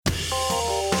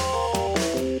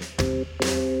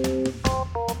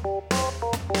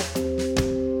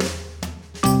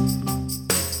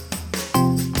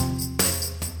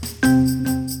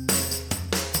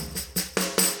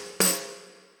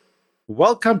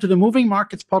Welcome to the Moving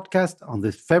Markets podcast on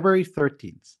this February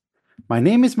 13th. My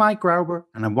name is Mike Rauber,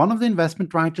 and I'm one of the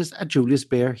investment writers at Julius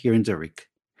Baer here in Zurich.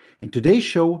 In today's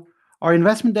show, our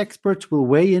investment experts will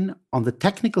weigh in on the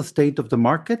technical state of the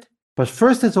market, but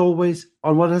first, as always,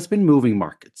 on what has been moving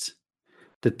markets.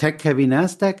 The tech-heavy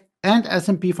Nasdaq and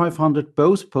S&P 500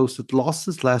 both posted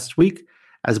losses last week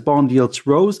as bond yields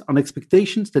rose on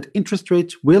expectations that interest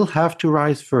rates will have to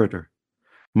rise further.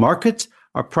 Markets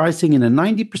are pricing in a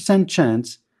 90%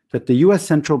 chance that the US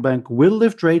central bank will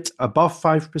lift rates above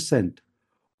 5%,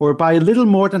 or by a little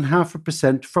more than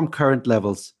 0.5% from current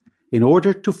levels, in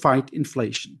order to fight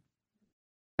inflation.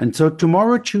 And so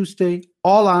tomorrow, Tuesday,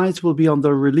 all eyes will be on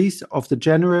the release of the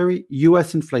January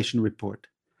US inflation report.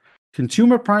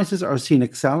 Consumer prices are seen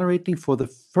accelerating for the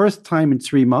first time in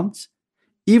 3 months,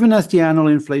 even as the annual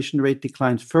inflation rate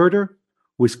declines further,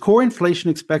 with core inflation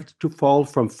expected to fall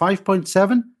from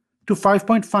 5.7% to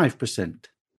 5.5%.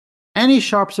 Any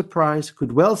sharp surprise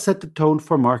could well set the tone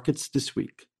for markets this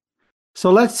week. So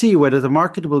let's see whether the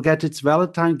market will get its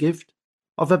Valentine gift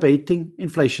of abating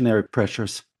inflationary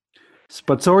pressures.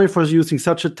 But sorry for using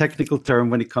such a technical term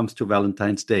when it comes to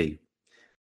Valentine's Day.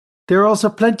 There are also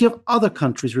plenty of other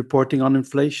countries reporting on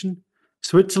inflation,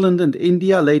 Switzerland and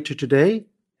India later today,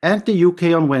 and the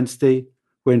UK on Wednesday,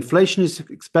 where inflation is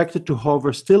expected to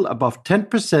hover still above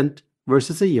 10%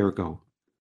 versus a year ago.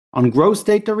 On growth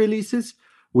data releases,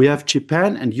 we have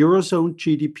Japan and Eurozone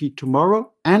GDP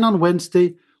tomorrow, and on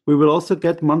Wednesday, we will also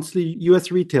get monthly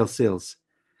US retail sales.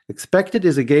 Expected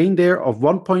is a gain there of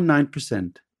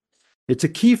 1.9%. It's a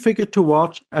key figure to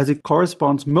watch as it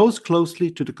corresponds most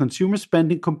closely to the consumer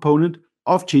spending component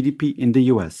of GDP in the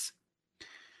US.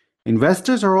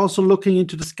 Investors are also looking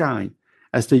into the sky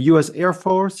as the US Air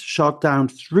Force shot down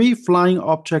 3 flying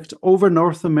objects over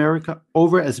North America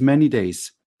over as many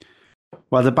days.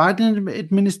 While the Biden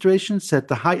administration said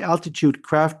the high-altitude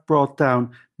craft brought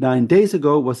down 9 days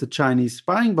ago was a Chinese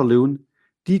spying balloon,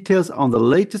 details on the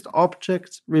latest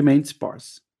objects remain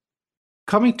sparse.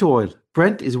 Coming to oil,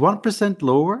 Brent is 1%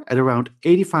 lower at around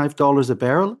 $85 a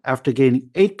barrel after gaining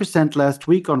 8% last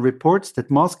week on reports that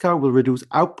Moscow will reduce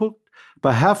output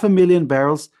by 500,000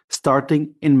 barrels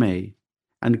starting in May.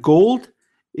 And gold,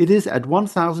 it is at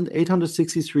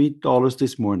 $1,863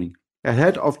 this morning,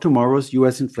 ahead of tomorrow's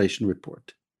US inflation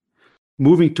report.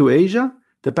 Moving to Asia,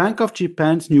 the Bank of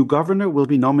Japan's new governor will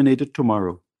be nominated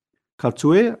tomorrow.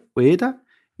 Kazuo Ueda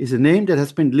is a name that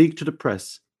has been leaked to the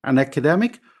press, an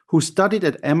academic who studied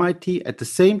at MIT at the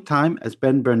same time as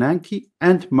Ben Bernanke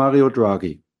and Mario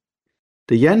Draghi.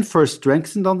 The yen first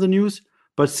strengthened on the news,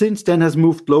 but since then has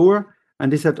moved lower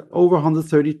and is at over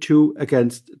 132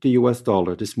 against the US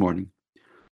dollar this morning.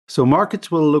 So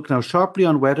markets will look now sharply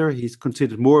on whether he's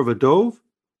considered more of a dove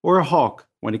or a hawk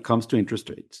when it comes to interest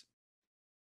rates.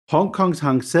 Hong Kong's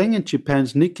Hang Seng and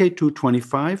Japan's Nikkei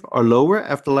 225 are lower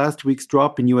after last week's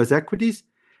drop in US equities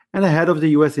and ahead of the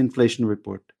US inflation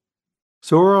report.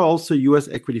 So are also US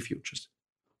equity futures,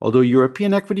 although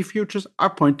European equity futures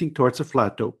are pointing towards a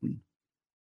flat open.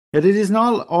 Yet it is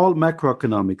not all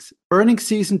macroeconomics. Earnings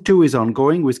season 2 is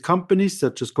ongoing with companies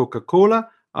such as Coca-Cola,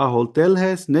 Ahold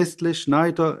Delhaize, Nestlé,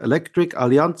 Schneider Electric,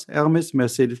 Allianz, Hermes,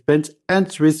 Mercedes-Benz,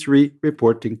 and Swiss Re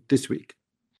reporting this week.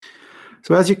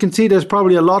 So as you can see, there's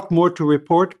probably a lot more to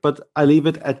report, but I leave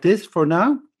it at this for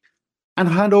now and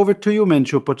hand over to you,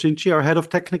 Mensur Pocinci, our head of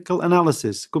technical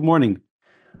analysis. Good morning.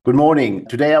 Good morning.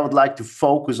 Today I would like to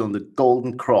focus on the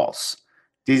golden cross.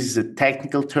 This is a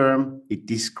technical term. It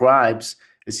describes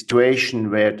a situation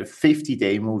where the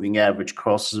 50-day moving average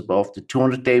crosses above the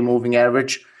 200-day moving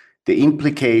average. The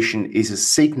implication is a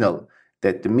signal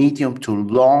that the medium to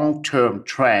long-term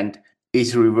trend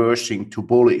is reversing to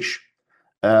bullish.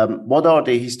 What are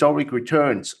the historic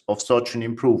returns of such an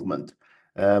improvement?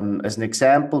 As an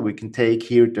example, we can take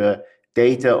here the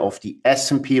data of the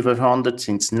S&P 500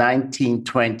 since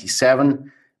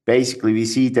 1927. Basically, we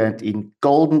see that in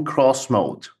golden cross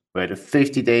mode, where the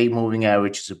 50-day moving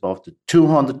average is above the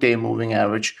 200-day moving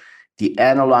average, the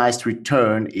annualized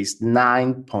return is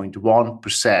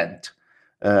 9.1%.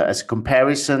 As a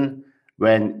comparison,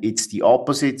 when it's the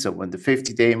opposite, so when the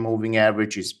 50-day moving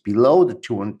average is below the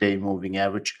 200-day moving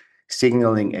average,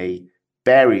 signaling a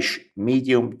bearish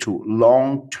medium to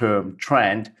long-term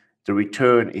trend, the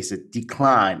return is a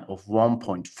decline of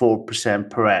 1.4%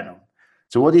 per annum.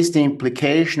 So what is the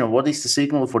implication or what is the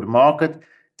signal for the market?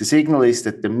 The signal is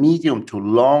that the medium to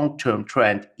long-term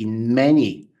trend in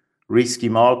many risky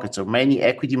markets or many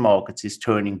equity markets is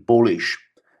turning bullish.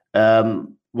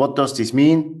 What does this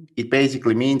mean? It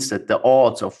basically means that the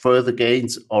odds of further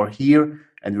gains are here,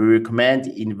 and we recommend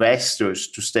investors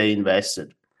to stay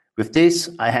invested. With this,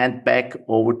 I hand back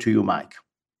over to you, Mike.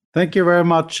 Thank you very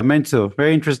much, Mensur.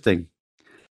 Very interesting.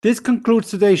 This concludes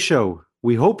today's show.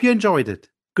 We hope you enjoyed it.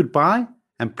 Goodbye,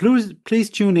 and please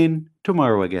tune in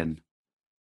tomorrow again.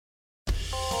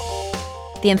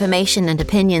 The information and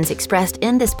opinions expressed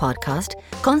in this podcast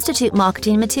constitute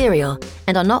marketing material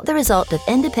and are not the result of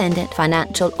independent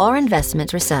financial or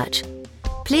investment research.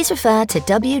 Please refer to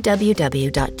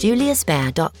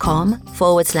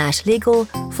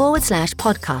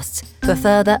www.juliusbaer.com/legal/podcasts for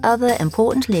further other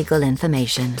important legal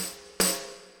information.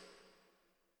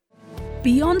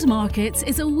 Beyond Markets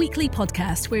is a weekly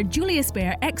podcast where Julius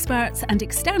Baer experts and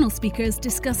external speakers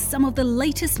discuss some of the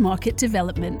latest market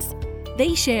developments.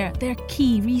 They share their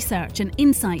key research and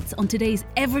insights on today's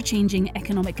ever-changing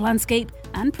economic landscape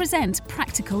and present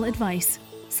practical advice.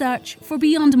 Search for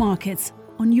Beyond Markets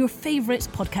on your favourite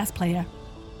podcast player.